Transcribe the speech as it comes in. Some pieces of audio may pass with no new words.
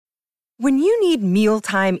When you need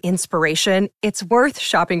mealtime inspiration, it's worth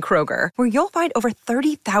shopping Kroger, where you'll find over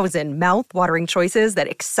 30,000 mouth-watering choices that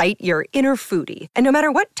excite your inner foodie. And no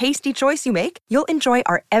matter what tasty choice you make, you'll enjoy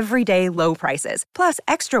our everyday low prices, plus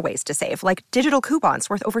extra ways to save, like digital coupons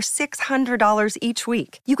worth over $600 each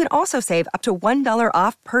week. You can also save up to $1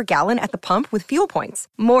 off per gallon at the pump with fuel points.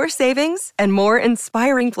 More savings and more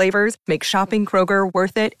inspiring flavors make shopping Kroger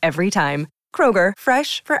worth it every time. Kroger,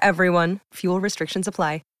 fresh for everyone. Fuel restrictions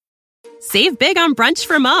apply. Save big on brunch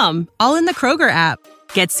for mom, all in the Kroger app.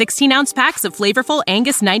 Get 16-ounce packs of flavorful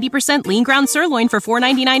Angus 90% lean ground sirloin for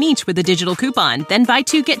 $4.99 each with a digital coupon. Then buy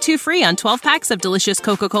 2, get 2 free on 12 packs of delicious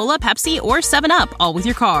Coca-Cola, Pepsi, or 7-Up, all with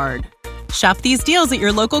your card. Shop these deals at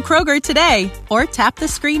your local Kroger today, or tap the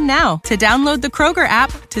screen now to download the Kroger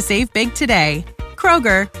app to save big today.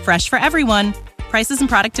 Kroger, fresh for everyone. Prices and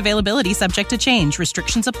product availability subject to change.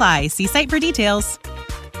 Restrictions apply. See site for details.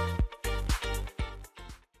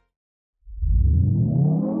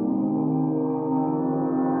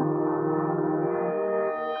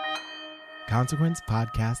 Consequence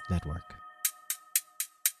Podcast Network.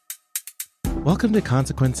 Welcome to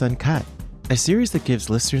Consequence Uncut, a series that gives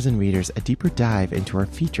listeners and readers a deeper dive into our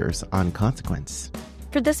features on Consequence.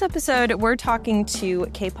 For this episode, we're talking to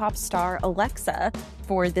K-pop star AleXa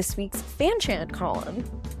for this week's fan chant column.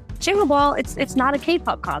 Well, it's not a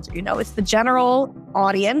K-pop concert, it's the general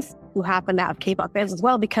audience who happen to have K-pop fans as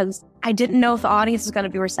well, because I didn't know if the audience is going to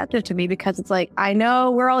be receptive to me, because it's like, I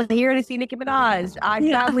know we're all here to see Nicki Minaj. I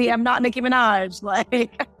sadly am not Nicki Minaj.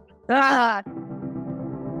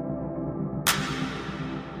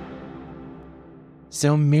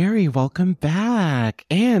 So, Mary, welcome back.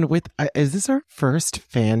 And is this our first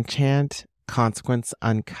fan chant Consequence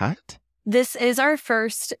Uncut? This is our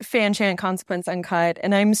first fan chant Consequence Uncut,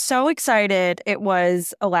 and I'm so excited. It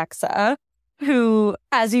was AleXa, who,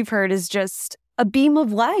 as you've heard, is just a beam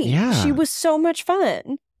of light. Yeah. She was so much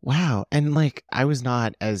fun. Wow. And I was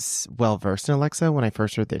not as well versed in AleXa when I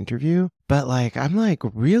first heard the interview, but I'm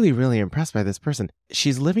really, really impressed by this person.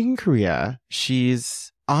 She's living in Korea.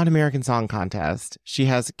 She's on American Song Contest. She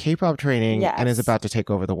has K-pop training and is about to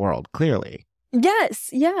take over the world, clearly.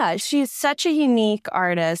 Yes. Yeah. She's such a unique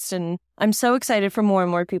artist, and I'm so excited for more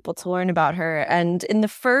and more people to learn about her. And in the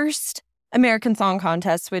first American Song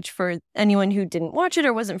Contest, which for anyone who didn't watch it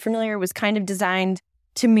or wasn't familiar, was kind of designed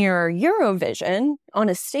to mirror Eurovision on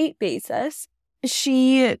a state basis,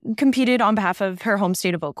 she competed on behalf of her home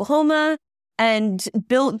state of Oklahoma and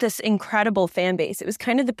built this incredible fan base. It was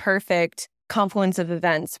kind of the perfect confluence of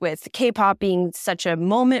events, with K-pop being such a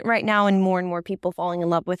moment right now and more people falling in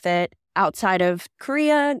love with it outside of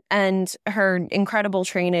Korea, and her incredible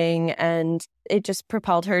training, and it just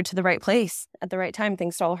propelled her to the right place at the right time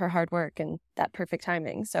thanks to all her hard work and that perfect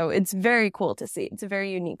timing. So it's very cool to see. It's a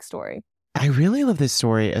very unique story. I really love this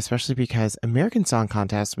story, especially because American Song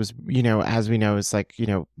Contest was, as we know, is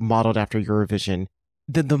modeled after Eurovision.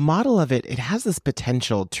 The model of it has this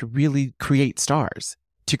potential to really create stars,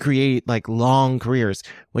 to create long careers.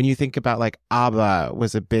 When you think about ABBA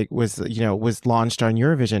was launched on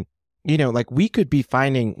Eurovision, we could be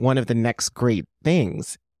finding one of the next great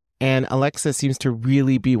things. And AleXa seems to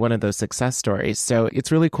really be one of those success stories. So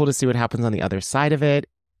it's really cool to see what happens on the other side of it.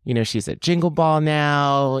 She's at Jingle Ball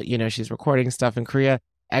now. She's recording stuff in Korea.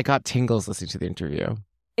 I got tingles listening to the interview.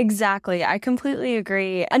 Exactly. I completely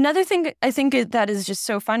agree. Another thing I think that is just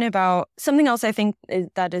so fun about, something else I think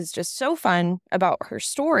that is just so fun about her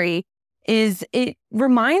story is it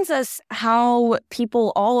reminds us how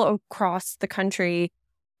people all across the country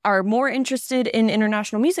are more interested in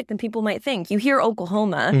international music than people might think. You hear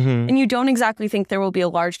Oklahoma, and you don't exactly think there will be a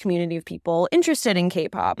large community of people interested in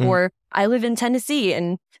K-pop. Or I live in Tennessee,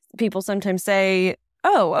 and people sometimes say,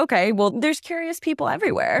 oh, okay, well, there's curious people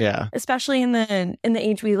everywhere. Yeah. Especially in the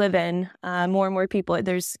age we live in, more and more people,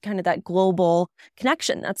 there's kind of that global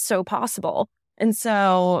connection that's so possible. And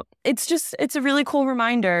so it's a really cool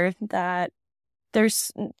reminder that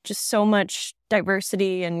there's just so much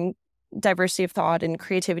diversity of thought and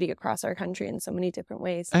creativity across our country in so many different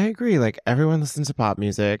ways. I agree. Everyone listens to pop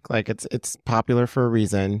music. It's popular for a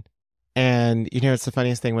reason. And, it's the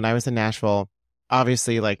funniest thing. When I was in Nashville,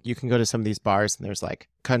 obviously, you can go to some of these bars and there's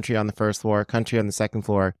country on the first floor, country on the second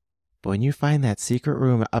floor. But when you find that secret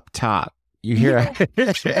room up top, you hear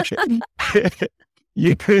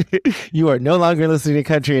you are no longer listening to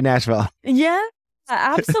country in Nashville. Yeah.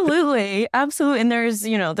 Absolutely. Absolutely. And there's,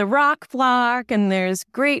 the rock block, and there's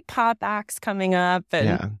great pop acts coming up,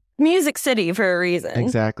 and Music City for a reason.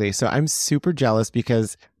 Exactly. So I'm super jealous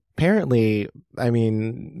because apparently,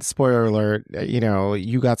 spoiler alert,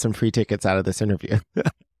 you got some free tickets out of this interview.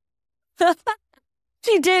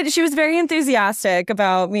 She did. She was very enthusiastic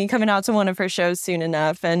about me coming out to one of her shows soon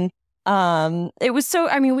enough. And it was so,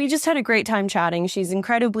 I mean, we just had a great time chatting. She's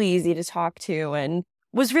incredibly easy to talk to and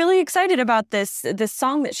was really excited about this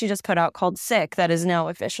song that she just put out called Sick that is now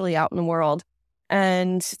officially out in the world.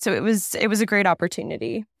 And so it was a great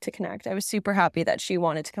opportunity to connect. I was super happy that she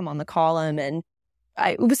wanted to come on the column. And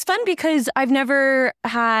it was fun because I've never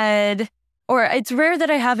had... or it's rare that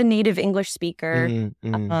I have a native English speaker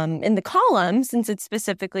in the column since it's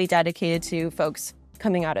specifically dedicated to folks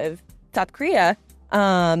coming out of South Korea.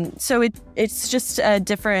 So it's just a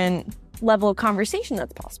different level of conversation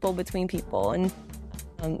that's possible between people. And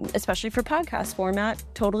especially for podcast format,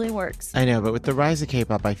 totally works. I know, but with the rise of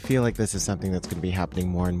K-pop, I feel like this is something that's going to be happening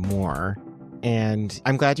more and more. And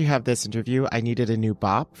I'm glad you have this interview. I needed a new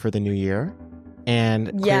bop for the new year.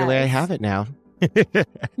 And clearly I have it now.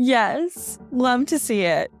 Yes, love to see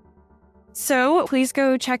it. So please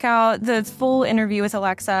go check out the full interview with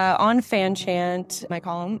AleXa on FanChant, my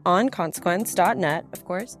column on consequence.net, of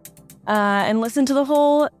course, and listen to the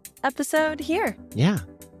whole episode here. Yeah.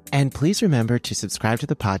 And please remember to subscribe to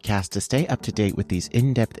the podcast to stay up to date with these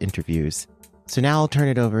in-depth interviews. So now I'll turn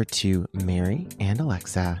it over to Mary and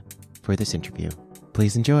AleXa for this interview.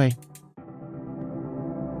 Please enjoy.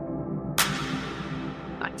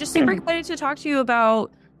 Just super excited to talk to you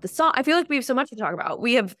about the song. I feel like we have so much to talk about.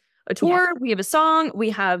 We have a tour, we have a song, we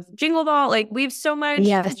have Jingle Ball. Like we have so much to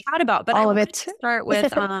chat about. But all I of want it. to start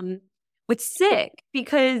with Sick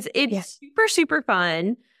because it's super, super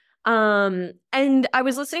fun. And I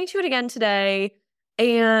was listening to it again today,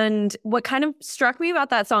 and what kind of struck me about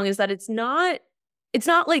that song is that it's not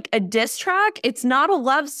like a diss track. It's not a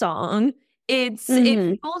love song. It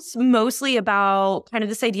feels mostly about kind of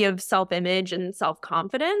this idea of self-image and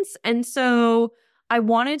self-confidence. And so I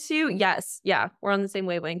wanted to, we're on the same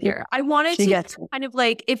wavelength here. I wanted to kind of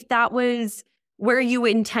like, if that was where you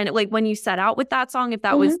intended, like when you set out with that song, if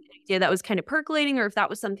that was the idea that was kind of percolating, or if that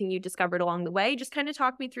was something you discovered along the way, just kind of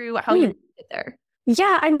talk me through how you did there.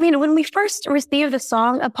 Yeah, I mean, when we first received the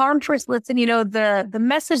song, upon first listen, the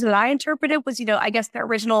message that I interpreted was, I guess the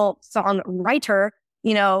original songwriter,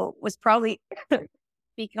 was probably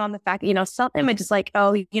speaking on the fact that, self-image is like,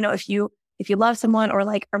 oh, if you love someone or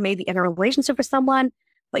maybe in a relationship with someone,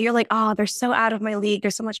 but you're like, oh, they're so out of my league. They're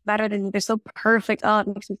so much better than me. They're so perfect. Oh, it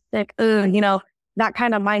makes me sick. That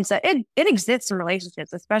kind of mindset. It exists in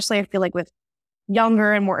relationships, especially I feel like with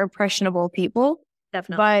younger and more impressionable people.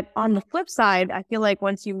 Definitely. But on the flip side, I feel like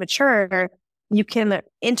once you mature, you can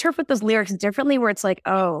interpret those lyrics differently where it's like,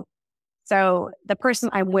 oh, so the person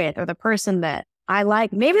I'm with or the person that I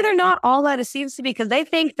like, maybe they're not all that it seems to be because they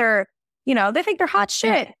think they're hot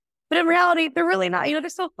shit. But in reality, they're really not. They're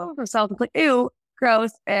so full of themselves. It's like, ew,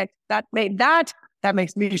 gross. That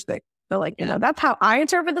makes me sick. So that's how I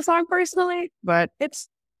interpret the song personally. But it's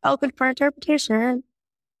open for interpretation.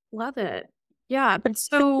 Love it. Yeah. But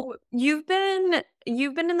so you've been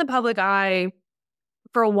in the public eye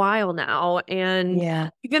for a while now, and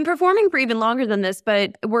you've been performing for even longer than this.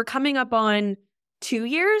 But we're coming up on 2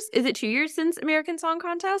 years. Is it 2 years since American Song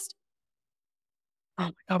Contest? Oh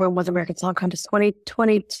my God, when was American Song Contest?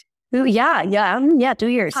 2022. Yeah, 2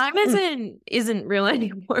 years. Time isn't real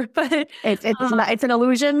anymore, but it's an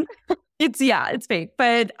illusion. It's fake.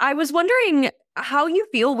 But I was wondering how you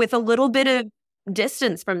feel with a little bit of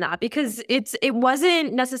distance from that, because it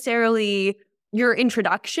wasn't necessarily your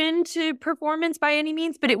introduction to performance by any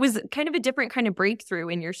means, but it was kind of a different kind of breakthrough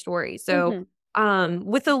in your story. So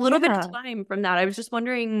with a little bit of time from that, I was just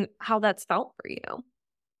wondering how that's felt for you.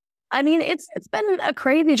 I mean, it's been a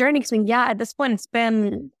crazy journey because at this point it's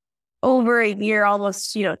been over a year,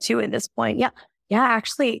 almost 2 at this point. Yeah,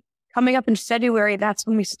 actually coming up in February, that's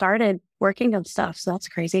when we started working on stuff. So that's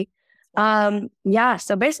crazy. So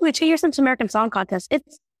basically 2 years since American Song Contest.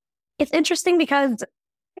 It's interesting because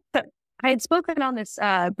I had spoken on this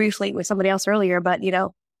briefly with somebody else earlier, but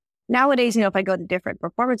nowadays, if I go to different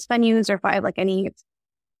performance venues or if I have any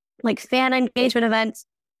fan engagement events,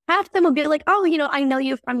 half of them will be like, oh, I know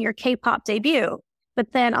you from your K-pop debut.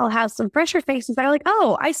 But then I'll have some fresher faces that are like,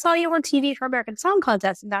 oh, I saw you on TV for American Song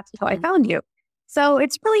Contest, and that's how I found you. So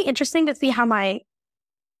it's really interesting to see how my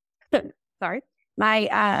fan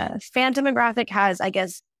demographic has, I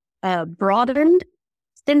guess, broadened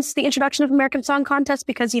since the introduction of American Song Contest,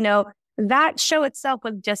 because, that show itself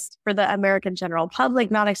was just for the American general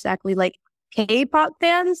public, not exactly K-pop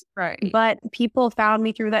fans. Right. But people found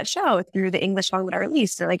me through that show, through the English song that I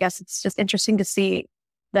released. And I guess it's just interesting to see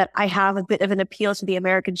that I have a bit of an appeal to the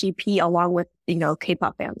American GP along with,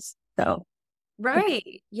 K-pop fans. So.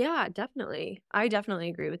 Right. Yeah, definitely. I definitely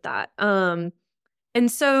agree with that. And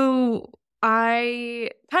so I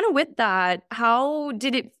kind of with that, how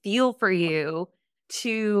did it feel for you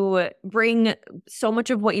to bring so much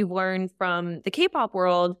of what you've learned from the K-pop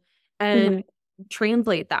world and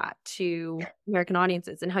translate that to American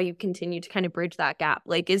audiences, and how you continue to kind of bridge that gap?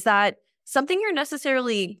 Like, is that something you're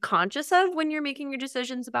necessarily conscious of when you're making your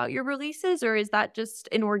decisions about your releases, or is that just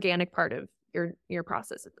an organic part of your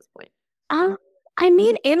process at this point? I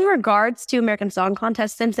mean, in regards to American Song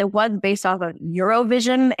Contest, since it was based off of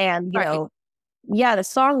Eurovision and, you know, yeah, the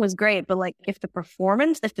song was great, but like if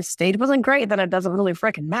the stage wasn't great, then it doesn't really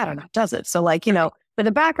freaking matter now, does it? So like, you know, with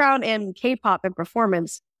the background in K-pop and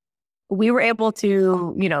performance, we were able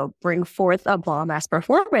to, you know, bring forth a bomb-ass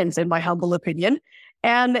performance, in my humble opinion.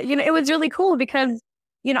 And, you know, it was really cool because,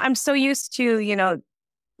 you know, I'm so used to, you know,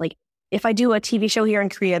 like if I do a TV show here in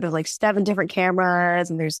Korea, there's like 7 different cameras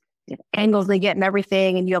and there's angles they get and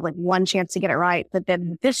everything, and you have like one chance to get it right. But then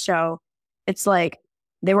with this show, it's like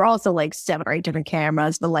they were also like 7 or 8 different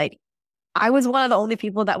cameras, but like I was one of the only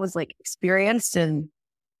people that was like experienced in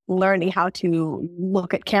learning how to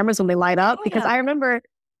look at cameras when they light up. Because I remember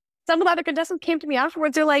some of the other contestants came to me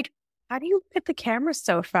afterwards. They're like, "How do you hit the camera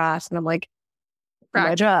so fast?" And I'm like,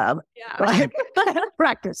 "My job,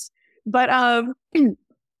 practice." But I mean,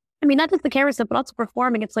 not just the camera stuff, but also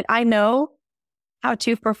performing. It's like I know how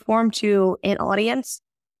to perform to an audience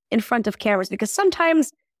in front of cameras, because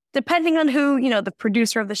sometimes, depending on who, you know, the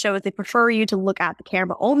producer of the show is, they prefer you to look at the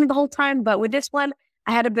camera only the whole time. But with this one,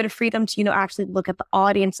 I had a bit of freedom to, you know, actually look at the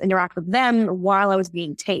audience, interact with them while I was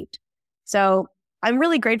being taped. So I'm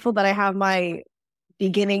really grateful that I have my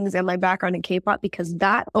beginnings and my background in K-pop, because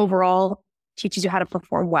that overall teaches you how to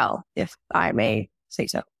perform well, if I may say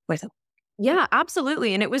so myself. Yeah,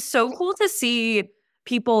 absolutely. And it was so cool to see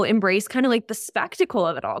people embrace kind of like the spectacle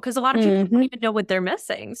of it all, because a lot of people don't even know what they're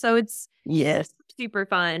missing. So it's super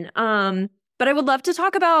fun. But I would love to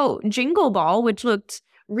talk about Jingle Ball, which looked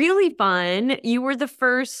really fun. You were the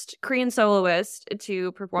first Korean soloist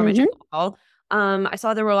to perform at Jingle Ball. I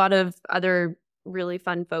saw there were a lot of other really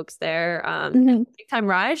fun folks there. Big Time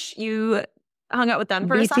Rush, you hung out with them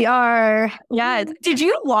for BTR. a second. Yeah. Did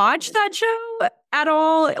you watch that show at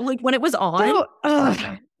all? Like when it was on?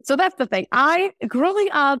 So that's the thing. Growing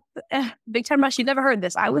up, Big Time Rush, you never heard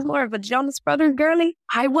this. I was more of a Jonas Brothers girly.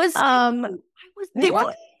 They were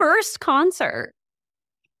the first concert.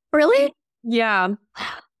 Really? Yeah.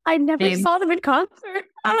 I never saw them in concert.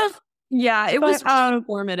 Yeah, it was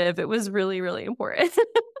informative. It was really, really important.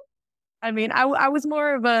 I mean, I was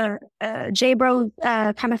more of a J-Bro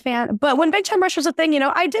kind of fan. But when Big Time Rush was a thing, you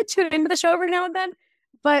know, I did tune into the show every now and then.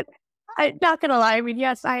 But I'm not going to lie. I mean,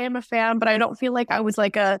 yes, I am a fan, but I don't feel like I was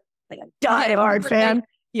like a die-hard fan.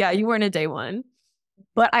 Yeah, you weren't a day one.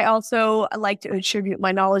 But I also like to attribute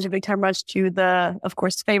my knowledge of Big Time Rush to the, of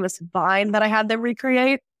course, famous Vine that I had them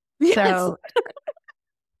recreate. Yes. So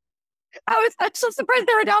I'm so surprised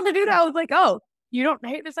they were down to do that. I was like, oh, you don't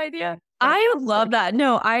hate this idea? I love that.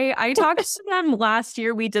 No, I talked to them last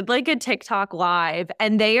year. We did like a TikTok live,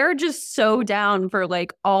 and they are just so down for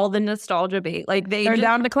like all the nostalgia bait. Like they're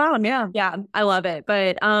down to clown. Yeah. Yeah. I love it.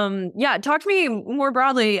 But yeah, talk to me more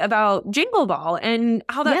broadly about Jingle Ball and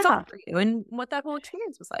how that felt for you and what that whole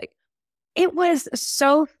experience was like. It was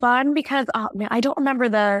so fun because man, I don't remember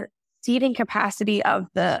the seating capacity of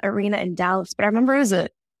the arena in Dallas, but I remember it was a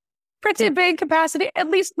pretty big capacity, at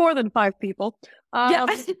least more than 5 people. Yeah,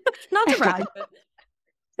 not to brag,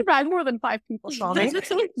 but more than 5 people saw me.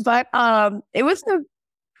 But it was a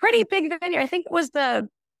pretty big venue. I think it was the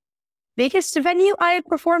biggest venue I had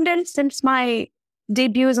performed in since my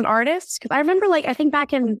debut as an artist. Because I remember, like, I think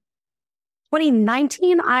back in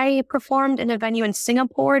 2019, I performed in a venue in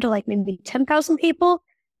Singapore to like maybe 10,000 people.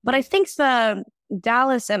 But I think the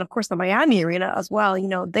Dallas and of course the Miami arena as well, you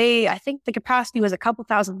know, I think the capacity was a couple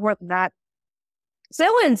thousand more than that. So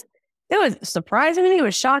it was surprising me. It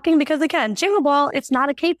was shocking because again, Jingle Ball, it's not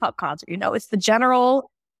a K-pop concert, you know, it's the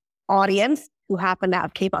general audience who happen to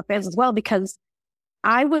have K-pop fans as well, because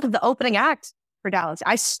I was the opening act for Dallas.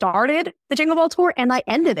 I started the Jingle Ball tour and I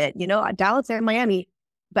ended it, you know, at Dallas and Miami.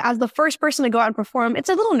 But as the first person to go out and perform, it's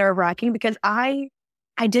a little nerve-wracking because I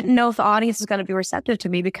didn't know if the audience is going to be receptive to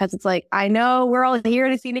me, because it's like, I know we're all here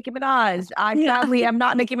to see Nicki Minaj. I sadly am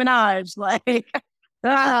not Nicki Minaj. Like,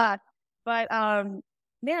 But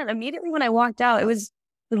man, immediately when I walked out, it was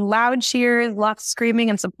loud cheers, lots of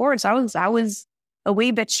screaming and support. So I was a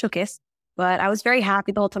wee bit shookest, but I was very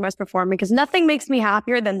happy the whole time I was performing, because nothing makes me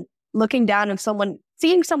happier than looking down and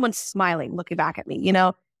seeing someone smiling, looking back at me, you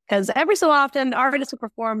know? Because every so often, artists will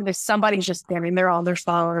perform, there's somebody just standing there on their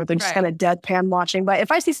phone, or they're just kind of deadpan watching. But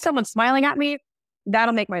if I see someone smiling at me,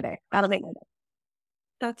 that'll make my day.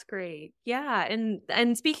 That's great. Yeah.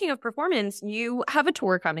 And speaking of performance, you have a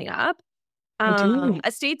tour coming up, I do.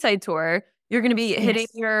 a stateside tour. You're going to be hitting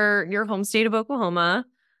your home state of Oklahoma.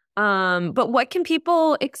 But what can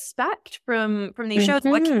people expect from these shows?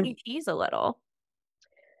 What can you tease a little?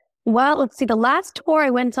 Well, let's see. The last tour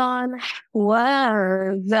I went on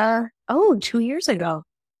was 2 years ago.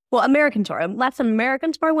 Well, American tour. Last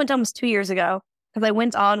American tour I went on was 2 years ago because I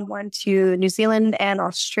went on one to New Zealand and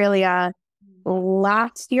Australia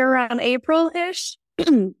last year around April-ish.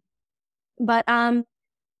 But I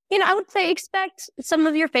would say expect some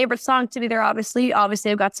of your favorite songs to be there. Obviously,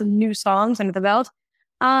 I've got some new songs under the belt.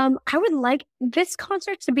 I would like this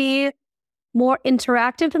concert to be more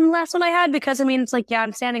interactive than the last one I had because, it's like,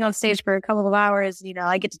 I'm standing on stage for a couple of hours.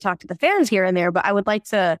 I get to talk to the fans here and there, but I would like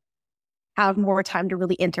to have more time to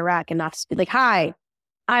really interact and not just be like, hi,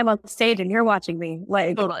 I'm on stage and you're watching me.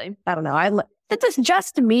 Like, Totally. I don't know. This is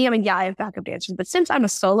just me. I have backup dancers, but since I'm a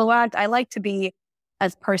solo act, I like to be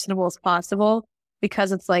as personable as possible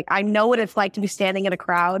because it's like, I know what it's like to be standing in a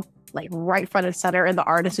crowd, like right front and center, and the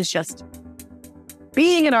artist is just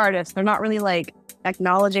being an artist. They're not really like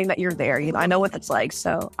acknowledging that you're there. I know what that's like.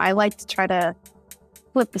 So I like to try to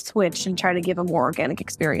flip the switch and try to give a more organic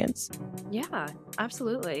experience. Yeah,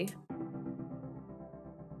 absolutely.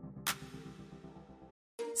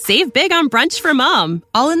 Save big on brunch for mom,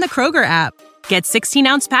 all in the Kroger app. Get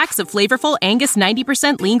 16-ounce packs of flavorful Angus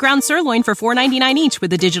 90% lean ground sirloin for $4.99 each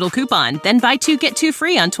with a digital coupon. Then buy 2, get 2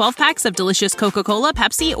 free on 12 packs of delicious Coca-Cola,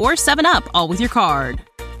 Pepsi, or 7-Up, all with your card.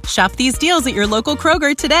 Shop these deals at your local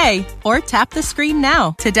Kroger today, or tap the screen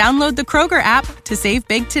now to download the Kroger app to save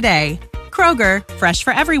big today. Kroger, fresh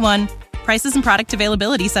for everyone. Prices and product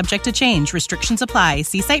availability subject to change. Restrictions apply.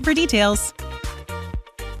 See site for details.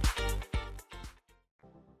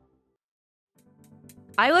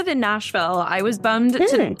 I live in Nashville. I was bummed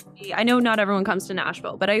to. I know not everyone comes to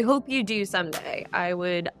Nashville, but I hope you do someday. I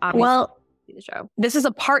would obviously see the show. This is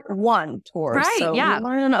a part 1 tour, right? So yeah, we're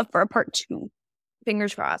learning enough for a part 2.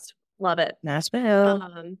 Fingers crossed. Love it,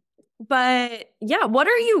 Nashville. But yeah, what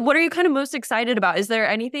are you kind of most excited about? Is there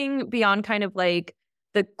anything beyond kind of like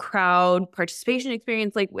the crowd participation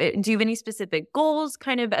experience? Like, do you have any specific goals,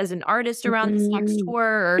 kind of as an artist around this next tour,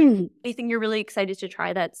 or anything you're really excited to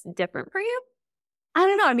try that's different for you? I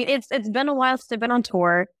don't know. It's been a while since I've been on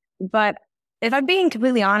tour, but if I'm being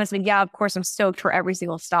completely honest, of course, I'm stoked for every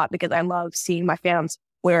single stop because I love seeing my fans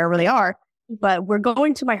wherever they are. But we're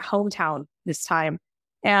going to my hometown this time,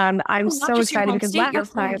 and I'm so excited because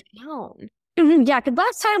last time, because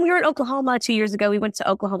last time we were in Oklahoma 2 years ago, we went to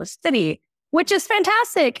Oklahoma City, which is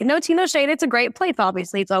fantastic. No tea, no shade. It's a great place.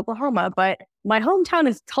 Obviously, it's Oklahoma, but my hometown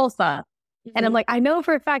is Tulsa. And I'm like, I know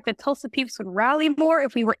for a fact that Tulsa peeps would rally more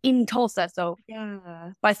if we were in Tulsa. So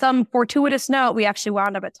by some fortuitous note, we actually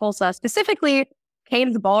wound up at Tulsa, specifically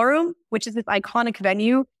Kane's Ballroom, which is this iconic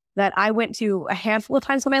venue that I went to a handful of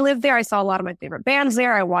times when I lived there. I saw a lot of my favorite bands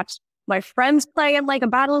there. I watched my friends play in like a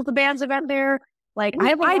Battle of the Bands event there. Like I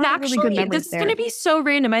have really good memories this is going to be so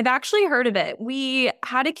random. I've actually heard of it. We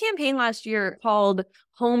had a campaign last year called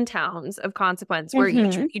Hometowns of Consequence, where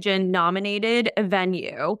each region nominated a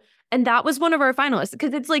venue. And that was one of our finalists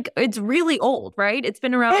because it's really old, right? It's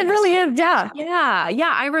been around. It really is, yeah.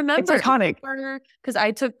 Yeah. I remember. It's iconic. Because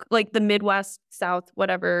I took like the Midwest, South,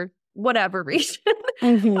 whatever region.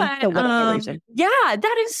 But, whatever region. Yeah,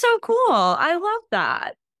 that is so cool. I love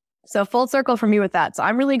that. So full circle for me with that. So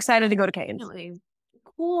I'm really excited to go to Kane's. Really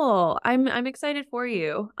cool. I'm excited for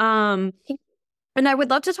you. And I would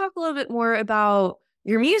love to talk a little bit more about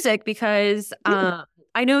your music because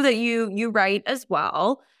I know that you write as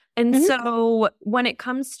well. And so when it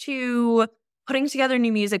comes to putting together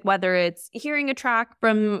new music, whether it's hearing a track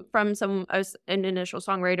from an initial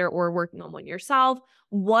songwriter or working on one yourself,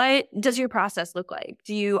 what does your process look like?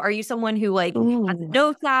 Are you someone who has a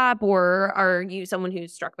notes app, or are you someone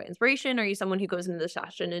who's struck by inspiration? Are you someone who goes into the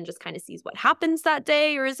session and just kind of sees what happens that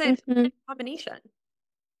day, or is it a combination?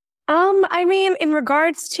 In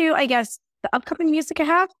regards to, I guess, the upcoming music I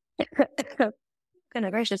have,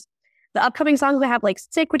 goodness gracious. The upcoming songs I have, like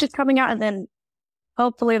Sick, which is coming out, and then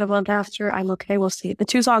hopefully the month after, I'm okay, we'll see. The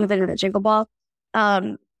 2 songs that are the Jingle Ball.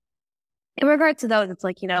 In regards to those, it's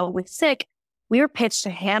like, with Sick, we were pitched a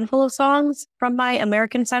handful of songs from my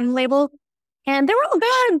American Sun label, and they were all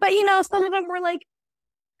good, but, some of them were like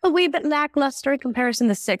a wee bit lackluster in comparison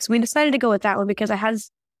to Sick. So we decided to go with that one because it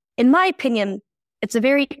has, in my opinion, it's a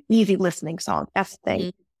very easy listening song. That's the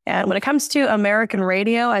thing. And when it comes to American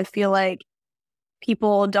radio, I feel like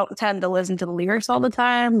people don't tend to listen to the lyrics all the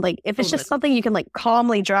time. Like if it's just something you can like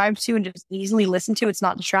calmly drive to and just easily listen to, it's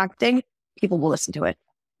not distracting, people will listen to it.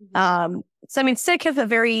 So Sick has a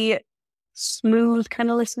very smooth kind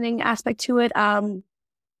of listening aspect to it.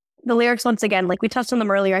 The lyrics, once again, like we touched on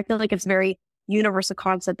them earlier, I feel like it's very universal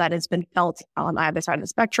concept that has been felt on either side of the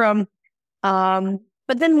spectrum.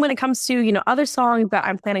 But then when it comes to, other songs that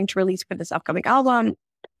I'm planning to release for this upcoming album,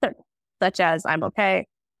 such as I'm Okay,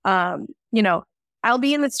 I'll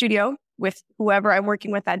be in the studio with whoever I'm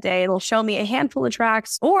working with that day. It'll show me a handful of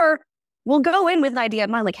tracks, or we'll go in with an idea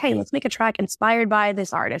in mind, like, hey, let's make a track inspired by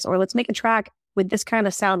this artist, or let's make a track with this kind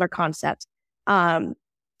of sound or concept.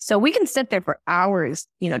 So we can sit there for hours,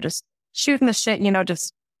 just shooting the shit,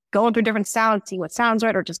 just going through different sounds, seeing what sounds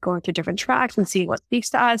right, or just going through different tracks and seeing what speaks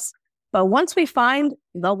to us. But once we find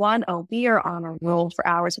the one, we are on a roll for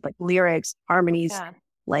hours with like lyrics, harmonies,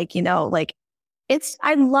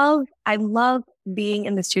 I love being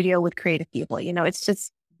in the studio with creative people. It's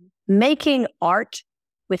just making art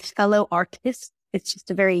with fellow artists. It's just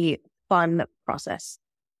a very fun process.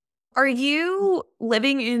 Are you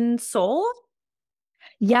living in Seoul?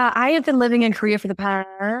 Yeah, I have been living in Korea for the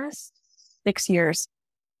past 6 years.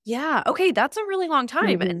 Yeah. Okay. That's a really long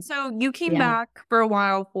time. Mm-hmm. And so you came back for a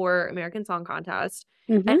while for American Song Contest.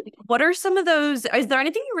 Mm-hmm. And what are some of those? Is there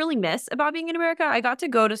anything you really miss about being in America? I got to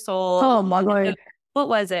go to Seoul. Oh, my Lord. What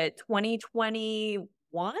was it?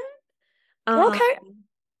 2021? Okay.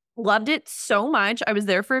 Loved it so much. I was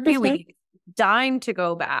there for a few weeks, dying to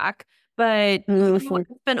go back. But you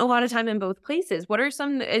spent a lot of time in both places.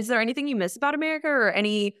 Is there anything you miss about America, or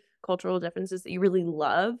any cultural differences that you really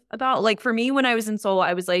love about? Like for me, when I was in Seoul,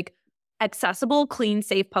 I was like, accessible, clean,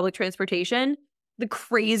 safe public transportation. The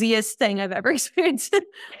craziest thing I've ever experienced.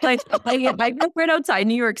 Like I grew up right outside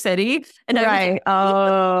New York City, and I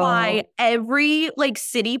was by every like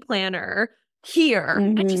city planner here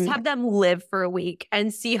and just have them live for a week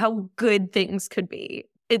and see how good things could be.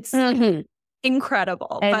 It's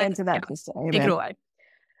incredible. Amen to that. Take it away.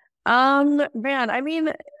 Man, I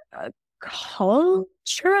mean,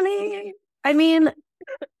 culturally, I mean,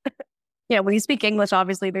 when you speak English,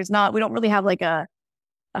 obviously we don't really have like a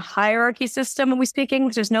hierarchy system when we speak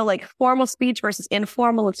English. There's no like formal speech versus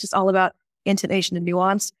informal. It's just all about intonation and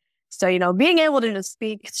nuance. So, being able to just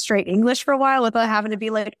speak straight English for a while without having to be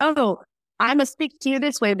like, oh, I must speak to you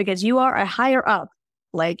this way because you are a higher up.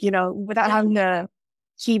 Like, without having to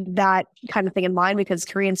keep that kind of thing in mind, because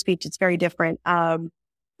Korean speech is very different. It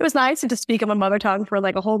was nice to just speak in my mother tongue for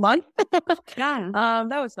like a whole month. That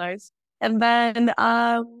was nice. And then,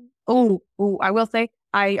 I will say,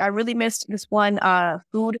 I really missed this one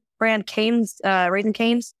food brand, Cane's, Raisin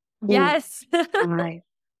Cane's. Yes.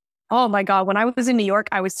 Oh my God. When I was in New York,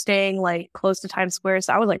 I was staying like close to Times Square.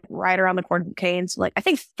 So I was like right around the corner from Cane's. Like I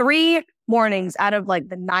think 3 mornings out of like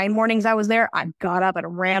the 9 mornings I was there, I got up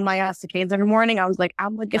and ran my ass to Cane's every morning. I was like,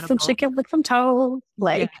 I'm gonna get some chicken with some toast.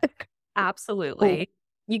 Like, absolutely.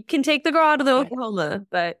 You can take the girl out of the Oklahoma,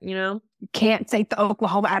 but you can't take the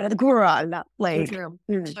Oklahoma out of the girl. Like, so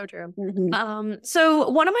true. So true. So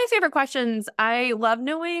one of my favorite questions, I love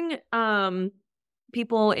knowing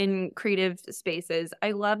people in creative spaces.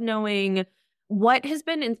 I love knowing what has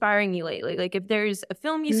been inspiring you lately. Like if there's a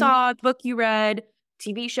film you saw, book you read,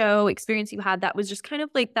 TV show, experience you had that was just kind of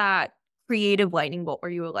like that creative lightning bolt where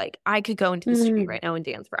you were like, I could go into the studio right now and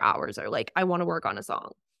dance for hours, or like, I want to work on a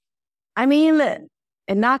song. I mean,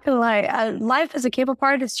 and not gonna lie, life as a K-pop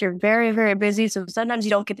artist, you're very, very busy. So sometimes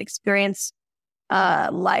you don't get to experience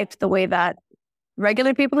life the way that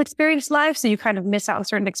regular people experience life. So you kind of miss out on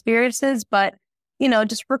certain experiences. But,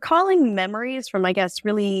 just recalling memories from, I guess,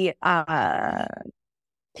 really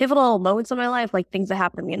pivotal moments of my life, like things that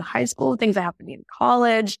happened to me in high school, things that happened to me in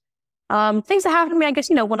college, things that happened to me, I guess,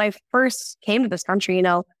 when I first came to this country,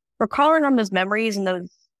 recalling on those memories and those,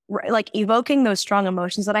 like evoking those strong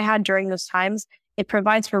emotions that I had during those times. It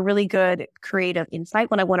provides for really good creative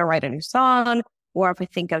insight when I want to write a new song, or if I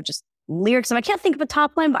think of just lyrics and I can't think of a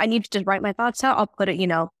top line, but I need to just write my thoughts out. I'll put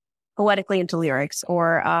it, poetically into lyrics.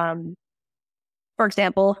 Or, for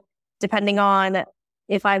example, depending on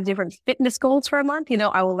if I have different fitness goals for a month,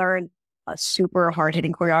 I will learn a super hard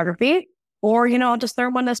hitting choreography, or, I'll just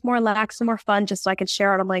learn one that's more lax and more fun, just so I can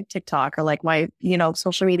share it on like TikTok or like my,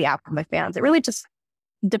 social media app with my fans. It really just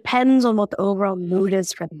depends on what the overall mood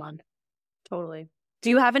is for the month. Totally. Do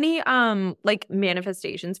you have any like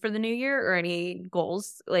manifestations for the new year, or any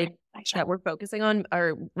goals like that we're focusing on?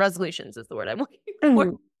 Or resolutions is the word I'm looking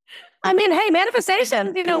for. I mean, hey,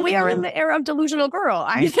 manifestation. We are in the era of delusional girl.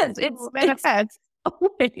 It's manifest.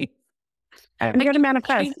 Always. I'm here to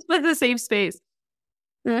manifest. With a safe space.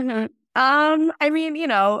 I mean,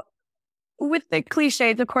 with the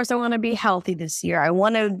cliches, of course, I want to be healthy this year. I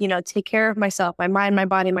want to, take care of myself, my mind, my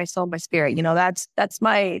body, my soul, my spirit. That's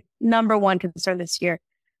my number one concern this year.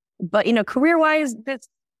 But, career-wise,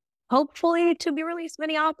 hopefully to be released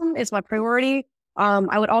mini album is my priority.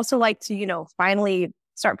 I would also like to, finally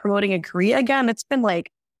start promoting in Korea again. It's been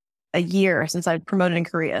like a year since I've promoted in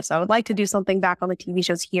Korea. So I would like to do something back on the TV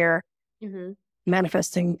shows here,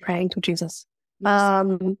 manifesting, praying to Jesus.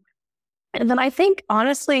 And then I think,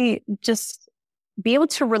 honestly, just be able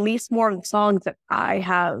to release more of the songs that I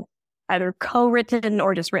have either co-written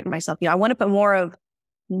or just written myself. I want to put more of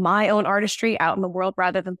my own artistry out in the world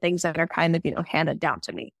rather than things that are kind of, handed down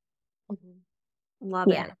to me. Love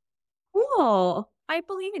it. Cool. I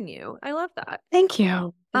believe in you. I love that. Thank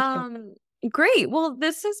you. Great. Well,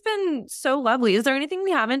 this has been so lovely. Is there anything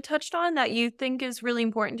we haven't touched on that you think is really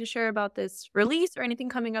important to share about this release, or anything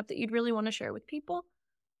coming up that you'd really want to share with people?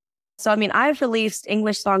 So, I've released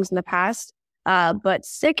English songs in the past, but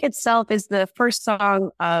Sick itself is the first song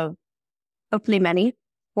of hopefully many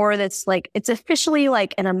for this, it's officially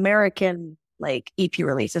like an American EP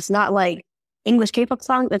release. It's not like English K-pop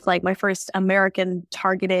song. It's like my first American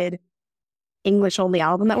targeted English only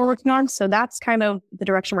album that we're working on. So that's kind of the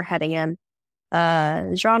direction we're heading in.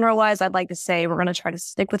 Genre wise, I'd like to say we're going to try to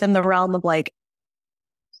stick within the realm of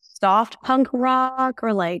soft punk rock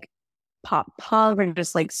or pop punk or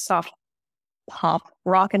just soft pop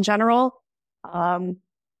rock in general.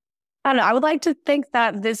 I don't know. I would like to think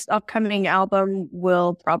that this upcoming album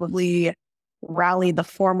will probably rally the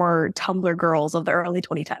former Tumblr girls of the early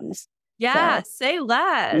 2010s. Yeah, so, say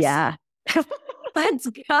less. Yeah. Let's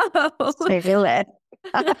go. Say less.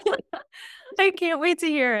 I can't wait to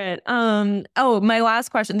hear it. My last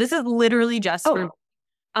question. This is literally just for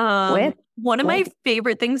one of my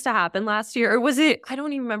favorite things to happen last year, or was it? I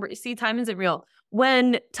don't even remember. See, time isn't real.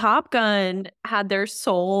 When Top Gun had their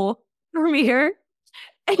Soul premiere.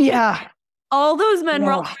 Yeah. All those men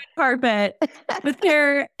were on the carpet with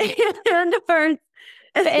their underpants.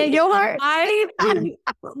 And your heart, I'm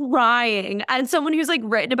crying. And someone who's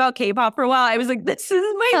written about K-pop for a while, I was like, this is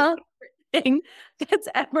my favorite thing that's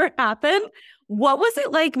ever happened. What was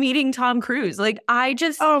it like meeting Tom Cruise?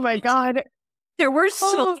 Oh my God. There were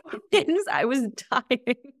so many things. I was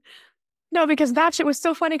dying. No, because that shit was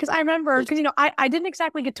so funny because I remember, I didn't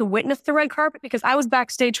exactly get to witness the red carpet because I was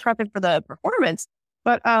backstage prepping for the performance.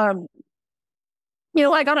 But, I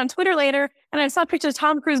got on Twitter later and I saw pictures of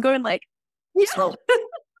Tom Cruise going I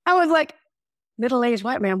was like, middle-aged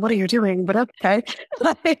white man, what are you doing? But okay.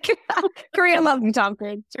 Korea loves you, Tom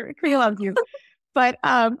Cruise. Korea loves you. But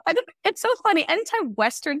I think it's so funny. Anytime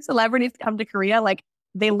Western celebrities come to Korea,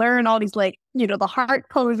 they learn all these the heart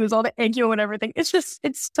poses, all the aegyo and everything.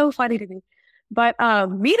 It's so funny to me. But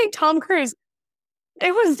meeting Tom Cruise,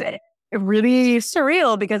 it was really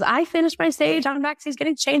surreal because I finished my stage on backstage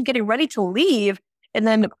getting changed, getting ready to leave. And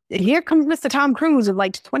then here comes Mr. Tom Cruise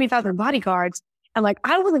with 20,000 bodyguards. And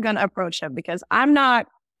I wasn't going to approach him because I'm not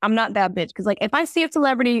that bitch. Because if I see a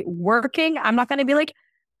celebrity working, I'm not going to be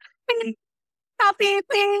happy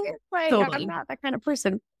thing. Totally. I'm not that kind of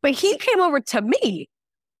person. But he came over to me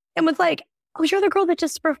and was like, oh, you're the girl that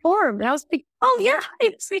just performed. And I was like, oh yeah.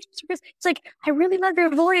 It's I really love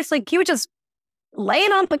your voice. He was just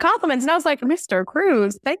laying on the compliments. And I was like, Mr.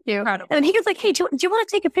 Cruz, thank you. Incredible. And he was like, hey, do you want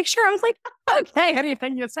to take a picture? I was like, okay,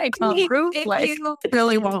 anything you say, Tom Cruise. You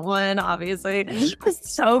really want one, obviously. He was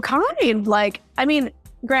so kind.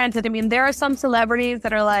 Granted, there are some celebrities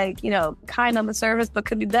that are kind on the surface, but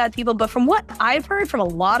could be bad people. But from what I've heard from a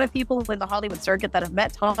lot of people in the Hollywood circuit that have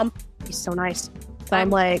met Tom, he's so nice. So I'm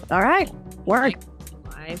like, all right, work.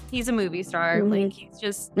 He's a movie star. Mm-hmm. He's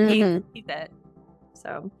just, he's it.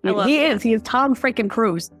 So he is Tom freaking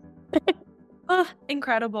Cruise.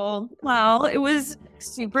 Incredible. Well, it was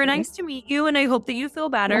super nice to meet you, and I hope that you feel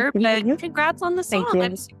better. But congrats on the song.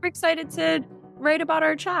 I'm super excited to write about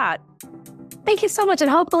our chat. Thank you so much. And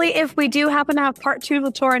hopefully, if we do happen to have part 2 of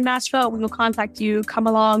the tour in Nashville, we will contact you. Come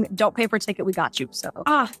along. Don't pay for a ticket. We got you. So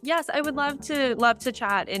yes, I would love to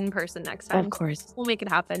chat in person next time. Of course. We'll make it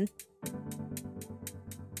happen.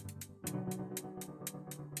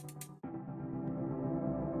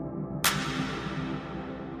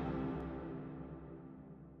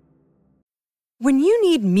 When you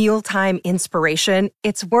need mealtime inspiration,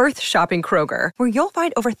 it's worth shopping Kroger, where you'll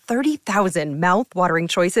find over 30,000 mouth-watering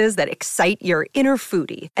choices that excite your inner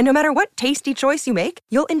foodie. And no matter what tasty choice you make,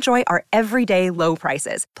 you'll enjoy our everyday low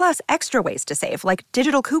prices, plus extra ways to save, like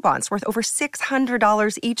digital coupons worth over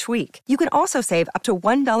 $600 each week. You can also save up to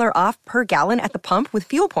 $1 off per gallon at the pump with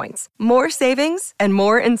fuel points. More savings and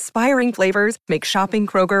more inspiring flavors make shopping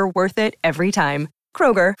Kroger worth it every time.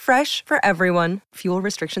 Kroger, fresh for everyone. Fuel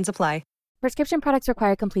restrictions apply. Prescription products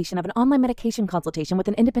require completion of an online medication consultation with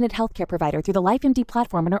an independent healthcare provider through the LifeMD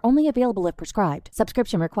platform and are only available if prescribed.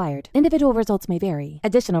 Subscription required. Individual results may vary.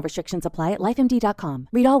 Additional restrictions apply at lifemd.com.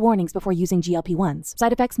 Read all warnings before using GLP-1s.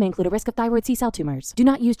 Side effects may include a risk of thyroid C-cell tumors. Do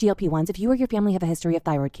not use GLP-1s if you or your family have a history of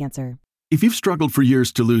thyroid cancer. If you've struggled for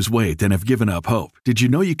years to lose weight and have given up hope, did you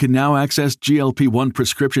know you can now access GLP-1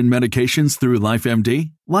 prescription medications through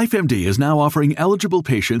LifeMD? LifeMD is now offering eligible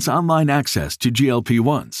patients online access to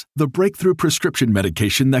GLP-1s, the breakthrough prescription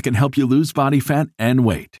medication that can help you lose body fat and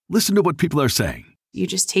weight. Listen to what people are saying. You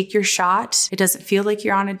just take your shot. It doesn't feel like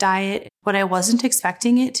you're on a diet. What I wasn't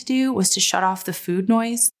expecting it to do was to shut off the food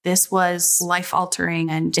noise. This was life-altering,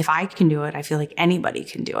 and if I can do it, I feel like anybody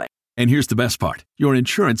can do it. And here's the best part. Your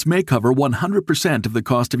insurance may cover 100% of the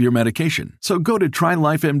cost of your medication. So go to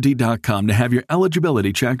TryLifeMD.com to have your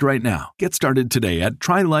eligibility checked right now. Get started today at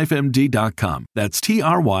TryLifeMD.com. That's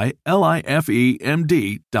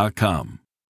TryLifeMD.com.